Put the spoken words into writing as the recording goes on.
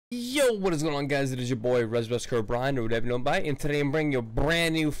Yo, what is going on, guys? It is your boy Resbusker Brian, or whatever you know by, and today I'm bringing you a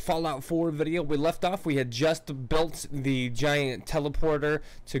brand new Fallout 4 video. We left off, we had just built the giant teleporter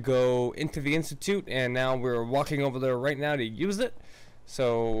to go into the Institute, and now we're walking over there right now to use it.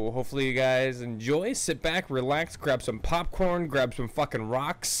 So hopefully you guys enjoy. Sit back, relax, grab some popcorn, grab some fucking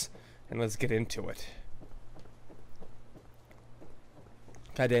rocks, and let's get into it.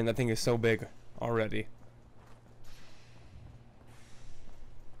 God damn, that thing is so big already.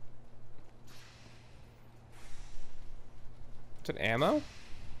 Is it ammo?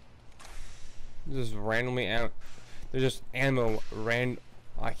 Just randomly ammo. There's just ammo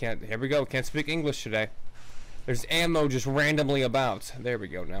I can't. Here we go. Can't speak English today. There's ammo just randomly about. There we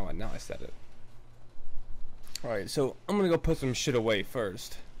go. Now I said it. Alright, so I'm gonna go put some shit away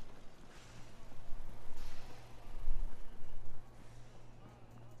first.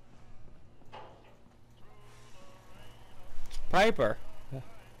 Piper.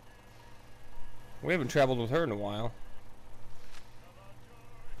 We haven't traveled with her in a while.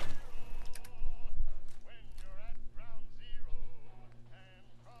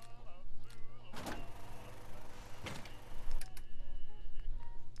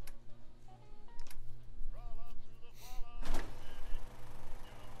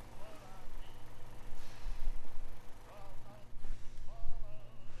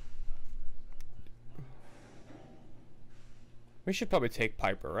 We should probably take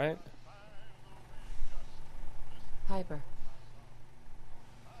Piper, right? Piper.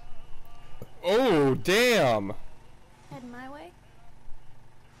 Oh, damn! Heading my way?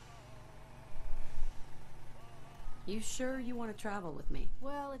 You sure you want to travel with me?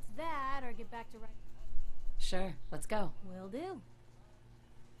 Well, it's that, or get back to right. Sure, let's go. Will do.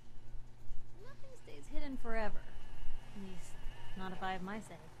 Nothing stays hidden forever. At least, not if I have my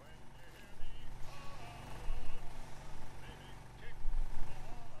say.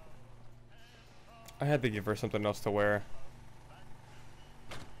 I had to give her something else to wear.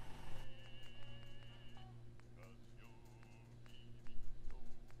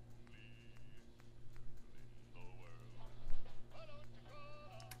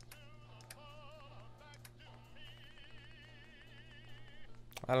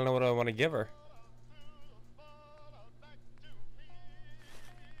 I don't know what I want to give her.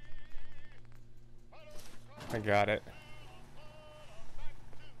 I got it.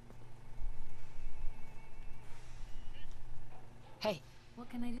 Hey. What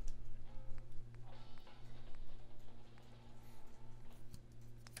can I do? You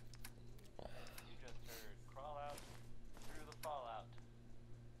just heard crawl out through the fallout.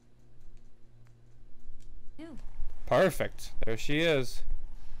 Do. Perfect. There she is.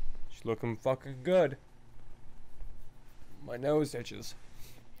 She's looking fucking good. My nose itches.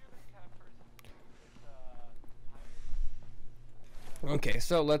 Okay,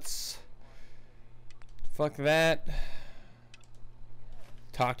 so let's fuck that.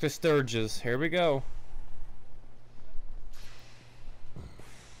 Talk to Sturgis. Here we go.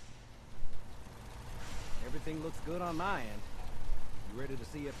 Everything looks good on my end. You ready to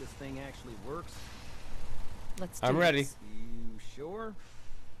see if this thing actually works? Let's do I'm ready. this. You sure?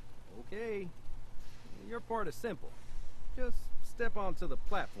 Okay. Your part is simple. Just step onto the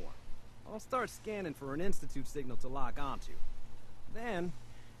platform. I'll start scanning for an Institute signal to lock onto. Then,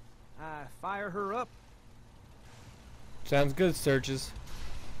 I fire her up. Sounds good, Sturgis.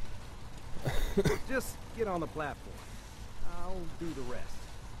 Just get on the platform. I'll do the rest.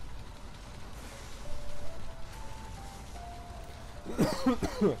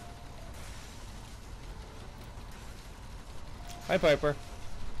 Hi, Piper.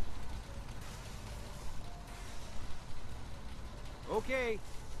 Okay,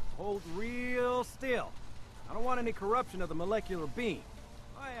 hold real still. I don't want any corruption of the molecular beam.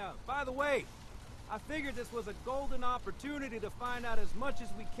 Oh yeah, by the way, I figured this was a golden opportunity to find out as much as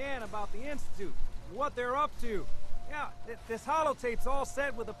we can about the Institute, what they're up to. Yeah, this holotape's all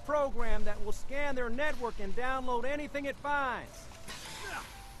set with a program that will scan their network and download anything it finds.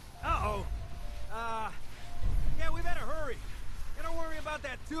 Uh-oh. Yeah, we better hurry. Yeah, don't worry about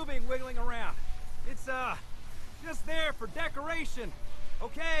that tubing wiggling around. It's, just there for decoration.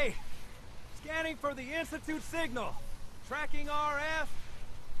 Okay. Scanning for the Institute signal. Tracking RF.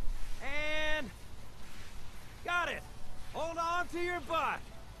 And... got it! Hold on to your butt!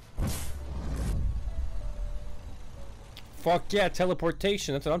 Fuck yeah,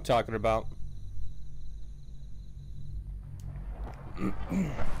 teleportation. That's what I'm talking about.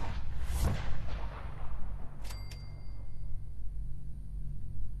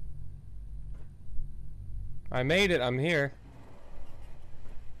 I made it. I'm here.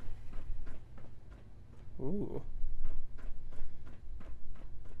 Ooh.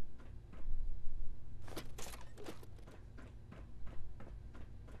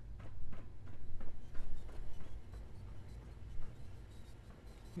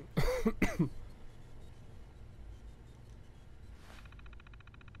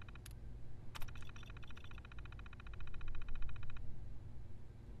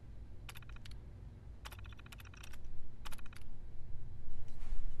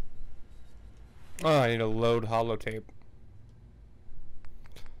 Oh, I need to load holotape.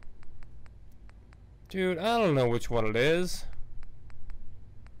 Dude, I don't know which one it is.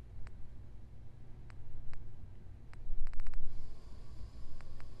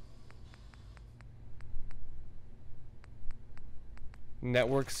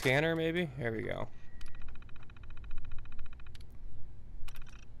 Network scanner, maybe? Here we go.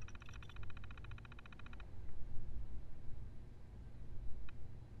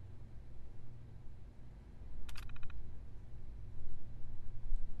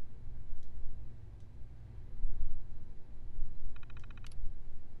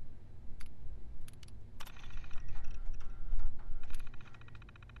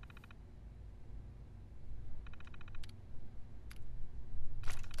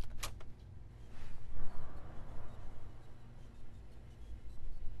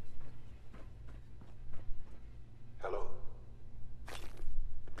 Hello.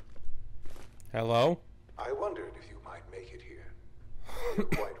 Hello? I wondered if you might make it here. You're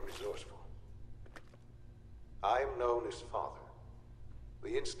quite resourceful. I'm known as Father.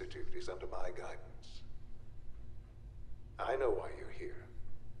 The Institute is under my guidance. I know why you're here.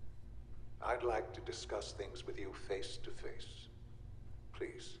 I'd like to discuss things with you face to face.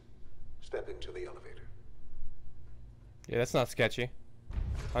 Please, step into the elevator. Yeah, that's not sketchy.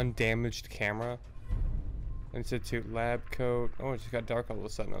 Undamaged camera. Institute lab coat. Oh, it just got dark all of a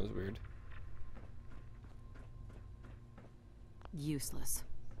sudden. That was weird. Useless.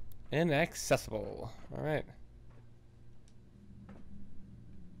 Inaccessible. Alright.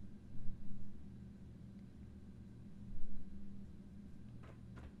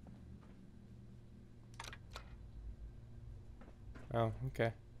 Oh,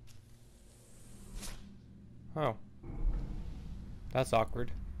 okay. Oh. That's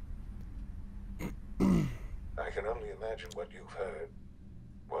awkward. I can only imagine what you've heard,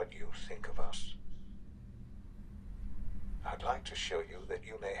 what you think of us. I'd like to show you that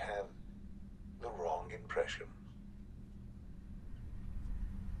you may have the wrong impression.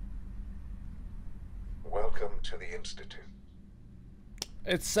 Welcome to the Institute.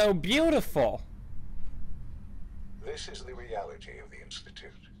 It's so beautiful. This is the reality of the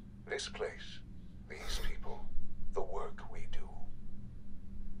Institute. This place, these people, the work we do.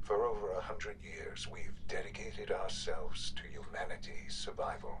 For over 100 years, we've dedicated ourselves to humanity's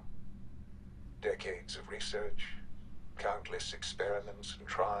survival. Decades of research, countless experiments and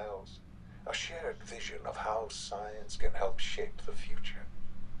trials, a shared vision of how science can help shape the future.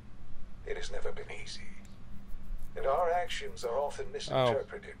 It has never been easy, and our actions are often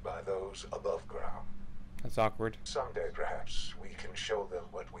misinterpreted by those above ground. That's awkward. Someday, perhaps, we can show them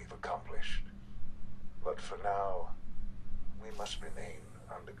what we've accomplished. But for now, we must remain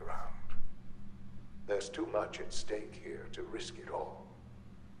underground. There's too much at stake here to risk it all.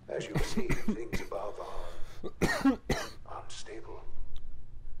 As you see, things above are unstable.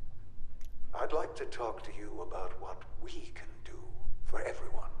 I'd like to talk to you about what we can do for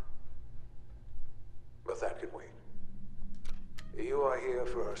everyone. But that can wait. You are here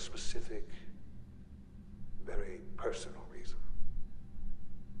for a specific, very personal reason.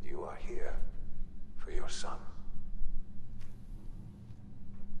 You are here for your son.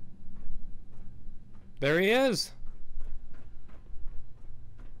 There he is.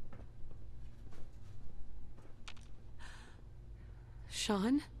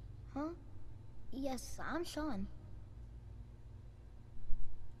 Sean? Huh? Yes, I'm Sean.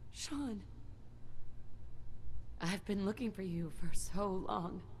 Sean. I've been looking for you for so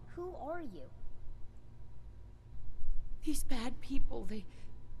long. Who are you? These bad people,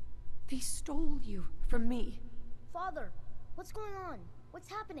 they stole you from me. Father, what's going on? What's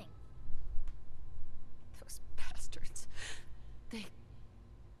happening? Those bastards. They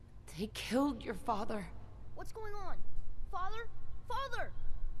killed your father. What's going on? Father? Father!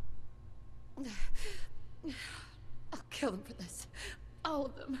 I'll kill them for this. All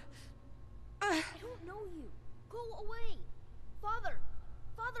of them. I don't know you. Go away. Father!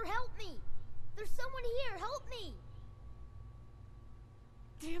 Father, help me! There's someone here. Help me!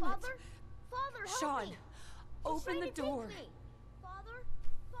 Damn Father? it. Father, help Sean, me! She's open trying the to take door. me. Father?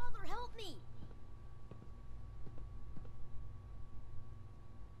 Father, help me!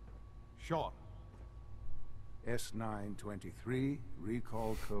 Sean. S923,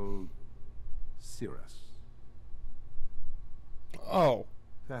 recall code Cirrus. Oh.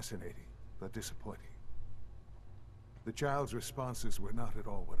 Fascinating, but disappointing. The child's responses were not at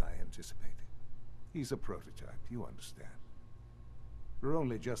all what I anticipated. He's a prototype, you understand. We're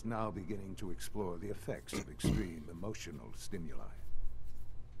only just now beginning to explore the effects of extreme emotional stimuli.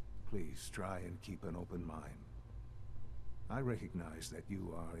 Please try and keep an open mind. I recognize that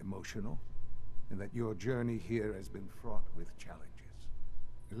you are emotional, and that your journey here has been fraught with challenges.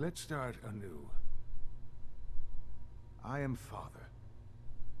 Let's start anew. I am Father.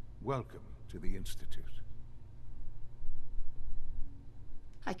 Welcome to the Institute.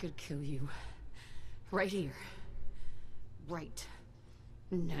 I could kill you. Right here. Right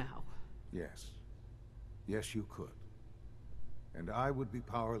now. Yes. Yes, you could. And I would be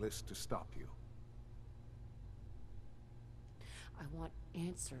powerless to stop you. I want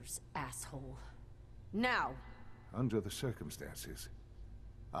answers, asshole. Now! Under the circumstances,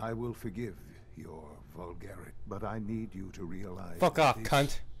 I will forgive your vulgarity, but I need you to realize Fuck that off, this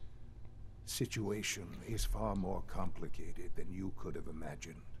cunt. situation is far more complicated than you could have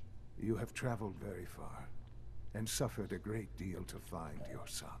imagined. You have traveled very far, and suffered a great deal to find your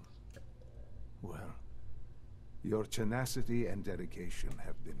son. Well, your tenacity and dedication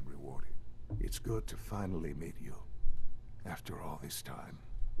have been rewarded. It's good to finally meet you, after all this time.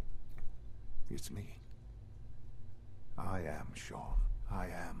 It's me. I am Shaun. I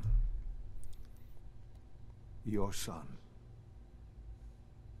am your son.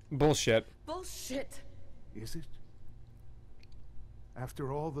 Bullshit. Bullshit! Is it?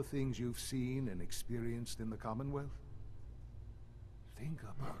 After all the things you've seen and experienced in the Commonwealth? Think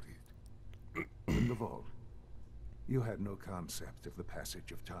about it. In the vault, you had no concept of the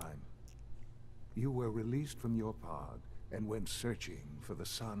passage of time. You were released from your pod and went searching for the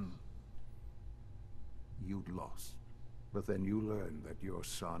sun you'd lost. But then you learned that your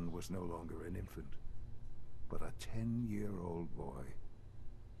son was no longer an infant, but a 10-year-old boy.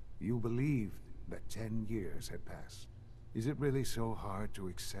 You believed that 10 years had passed. Is it really so hard to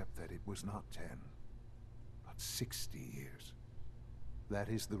accept that it was not 10, but 60 years? That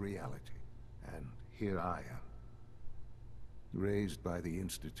is the reality, and here I am. Raised by the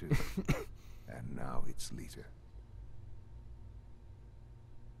Institute, and now its leader.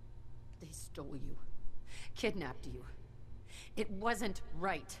 They stole you. Kidnapped you. It wasn't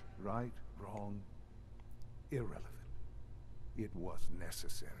right. Right, wrong, irrelevant. It was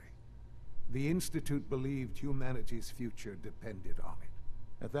necessary. The Institute believed humanity's future depended on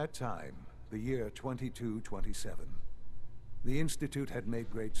it. At that time, the year 2227, the Institute had made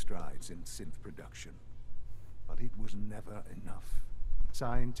great strides in synth production. But it was never enough.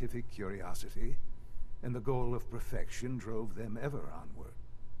 Scientific curiosity and the goal of perfection drove them ever onward.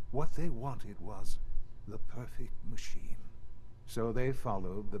 What they wanted was the perfect machine. So they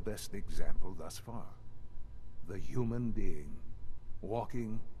followed the best example thus far. The human being.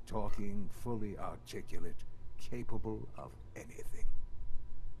 Walking, talking, fully articulate, capable of anything.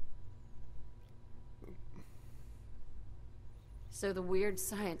 So the weird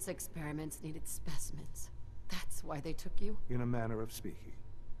science experiments needed specimens. That's why they took you? In a manner of speaking.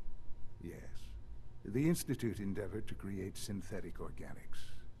 Yes. The Institute endeavored to create synthetic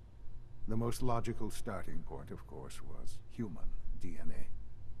organics. The most logical starting point, of course, was human DNA.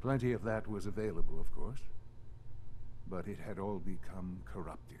 Plenty of that was available, of course. But it had all become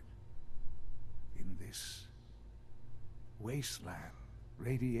corrupted. In this wasteland,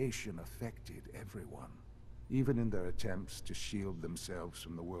 radiation affected everyone. Even in their attempts to shield themselves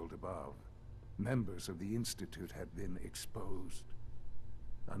from the world above, members of the Institute had been exposed.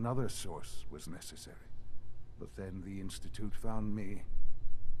 Another source was necessary. But then the Institute found me,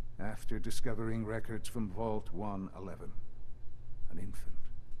 after discovering records from Vault 111. An infant,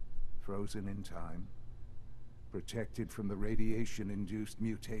 frozen in time, protected from the radiation-induced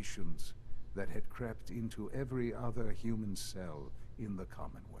mutations that had crept into every other human cell in the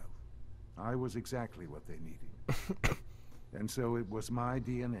Commonwealth. I was exactly what they needed. And so it was my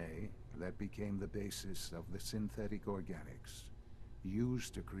DNA that became the basis of the synthetic organics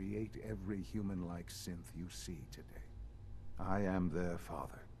used to create every human-like synth you see today. I am their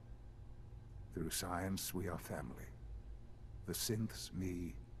father. Through science, we are family. The synths,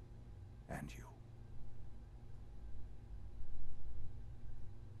 me, and you.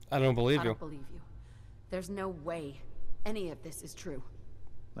 I don't believe I you. don't believe you. There's no way any of this is true.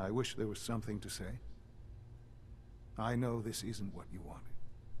 I wish there was something to say. I know this isn't what you wanted.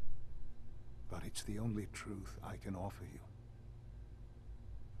 But it's the only truth I can offer you.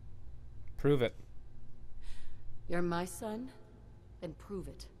 Prove it. You're my son? Then prove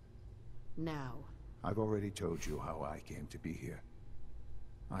it. Now. I've already told you how I came to be here.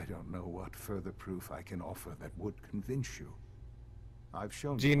 I don't know what further proof I can offer that would convince you. I've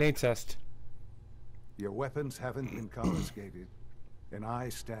shown you. DNA test. Your weapons haven't been confiscated, and I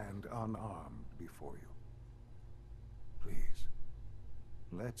stand unarmed before you. Please,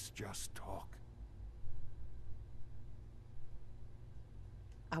 let's just talk.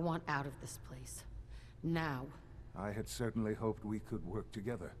 I want out of this place. Now. I had certainly hoped we could work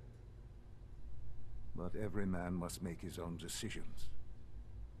together. but every man must make his own decisions.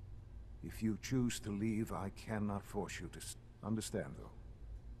 If you choose to leave, I cannot force you to understand,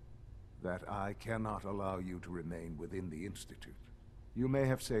 though, that I cannot allow you to remain within the Institute. You may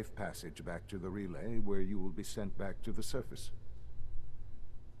have safe passage back to the relay, where you will be sent back to the surface.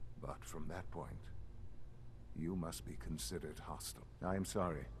 But from that point, you must be considered hostile. I am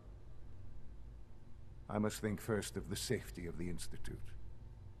sorry. I must think first of the safety of the Institute.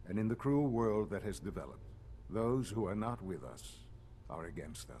 And in the cruel world that has developed, those who are not with us are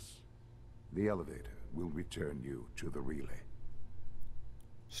against us. The elevator will return you to the relay.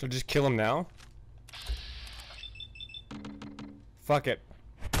 So just kill him now? Fuck it.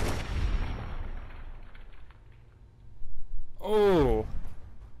 Oh.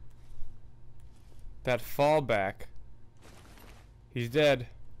 That fallback. He's dead.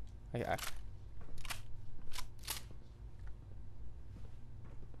 Yeah.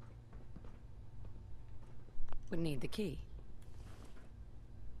 We need the key.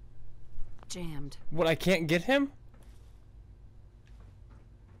 Jammed. What, I can't get him?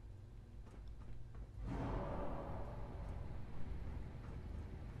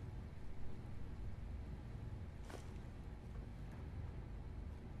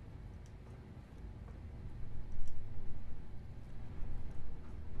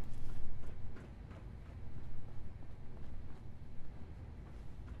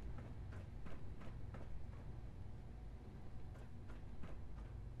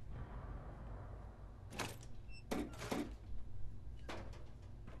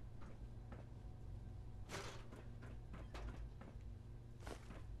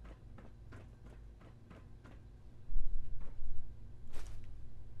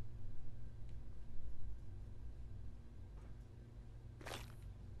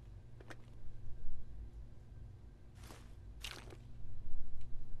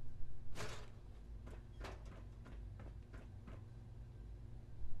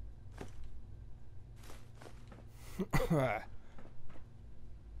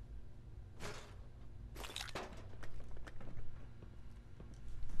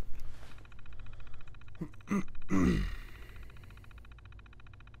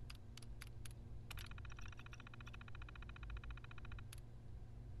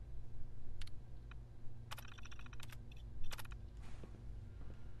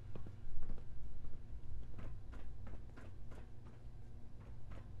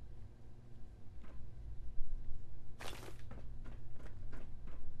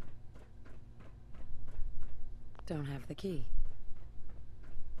 Don't have the key.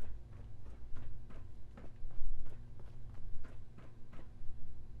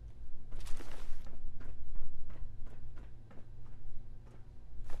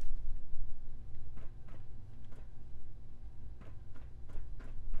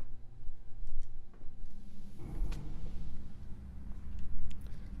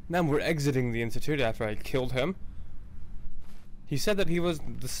 Now we're exiting the Institute after I killed him. He said that he was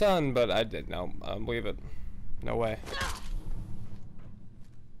the son, but I didn't know. I don't believe it. No way.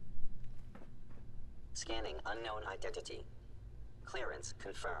 Scanning unknown identity. Clearance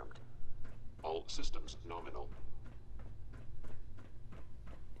confirmed. All systems nominal.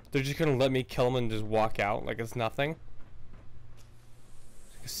 They're just gonna let me kill him and just walk out like it's nothing?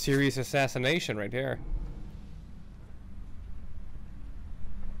 It's like a serious assassination right here.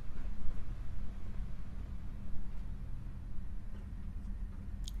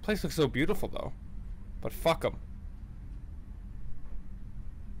 Place looks so beautiful though. But fuck him.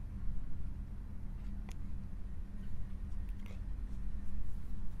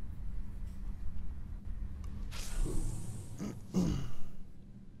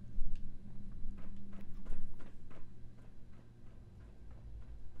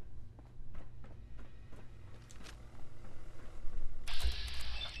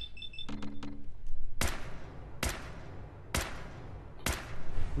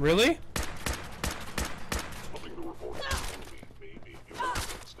 Really? Nothing to report. Enemy may be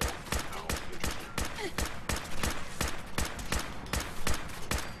emerging still. How interesting.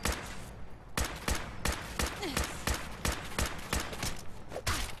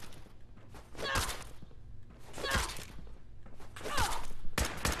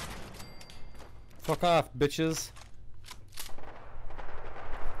 Fuck off, bitches.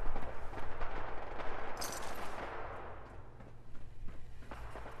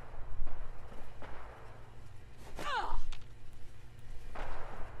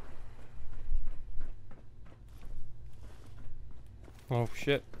 Oh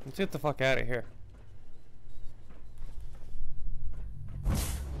shit. Let's get the fuck out of here.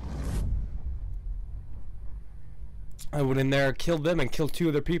 I went in there, killed them, and killed 2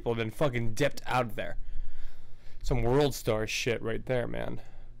 other people, then fucking dipped out of there. Some World Star shit right there, man.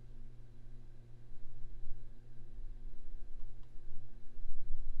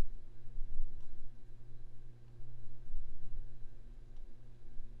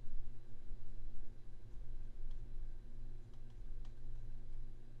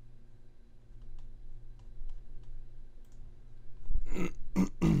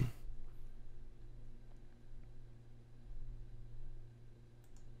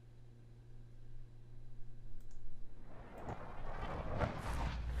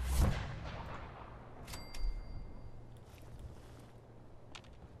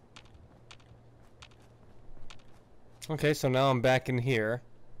 Okay, so now I'm back in here.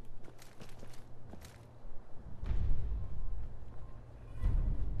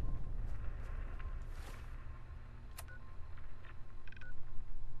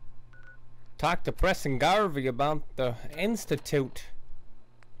 Talk to Preston Garvey about the Institute.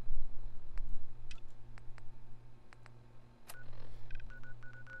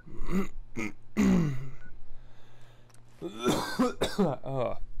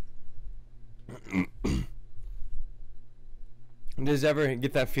 Oh. Does ever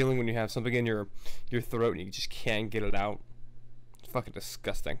get that feeling when you have something in your throat and you just can't get it out? It's fucking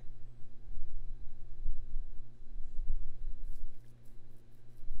disgusting.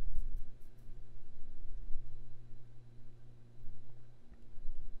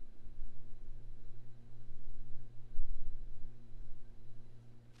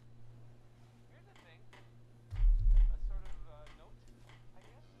 Here's the thing. A sort of note,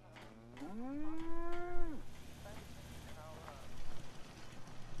 I guess. And I'll,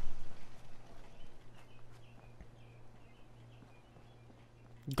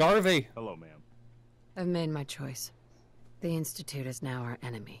 Garvey! Hello, ma'am. I've made my choice. The Institute is now our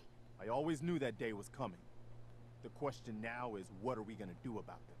enemy. I always knew that day was coming. The question now is, what are we gonna do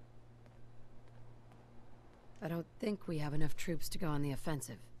about them? I don't think we have enough troops to go on the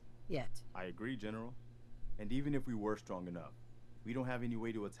offensive. Yet. I agree, General. And even if we were strong enough, we don't have any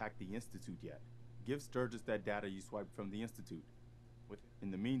way to attack the Institute yet. Give Sturgis that data you swiped from the Institute.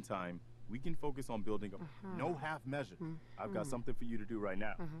 In the meantime, we can focus on building a no half measure. I've got something for you to do right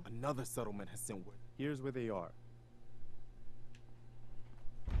now. Another settlement has sent word. Here's where they are.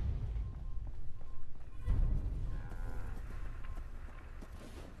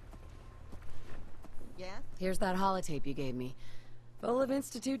 Yeah? Here's that holotape you gave me. Full of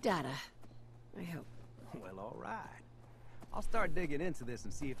Institute data. I hope. Well, all right. I'll start digging into this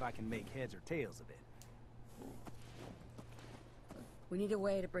and see if I can make heads or tails of it. We need a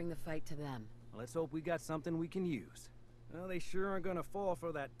way to bring the fight to them. Let's hope we got something we can use. Well, they sure aren't gonna fall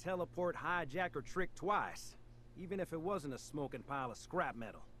for that teleport hijacker trick twice. Even if it wasn't a smoking pile of scrap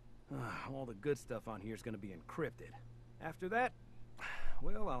metal. All the good stuff on here is gonna be encrypted. After that,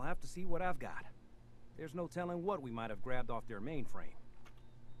 well, I'll have to see what I've got. There's no telling what we might have grabbed off their mainframe.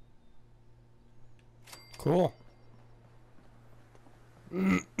 Cool.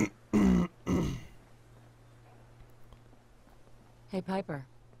 Hey, Piper.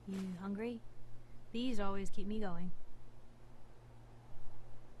 You hungry? These always keep me going.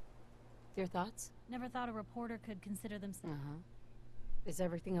 Your thoughts? Never thought a reporter could consider themselves. Is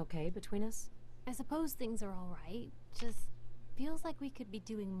everything okay between us? I suppose things are all right. Just feels like we could be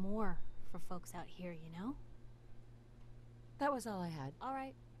doing more for folks out here, you know? That was all I had. All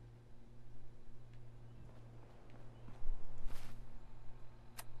right.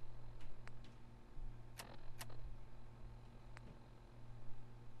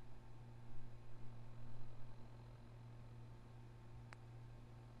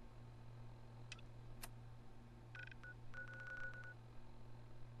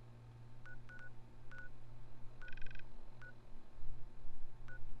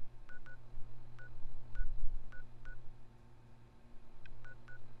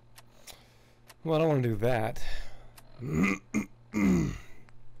 Well, I don't want to do that.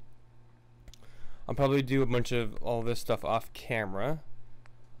 I'll probably do a bunch of all this stuff off camera.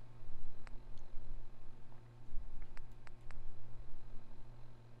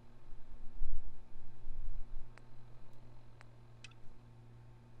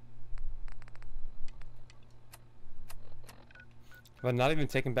 Have I not even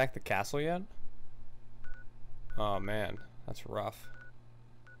taken back the castle yet? Oh man, that's rough.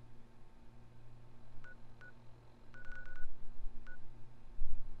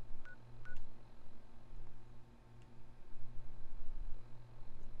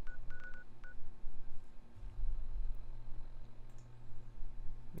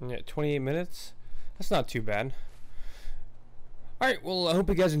 Yeah, 28 minutes. That's not too bad. Alright, well, I hope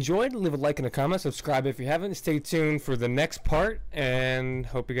you guys enjoyed. Leave a like and a comment. Subscribe if you haven't. Stay tuned for the next part. And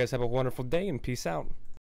hope you guys have a wonderful day. And peace out.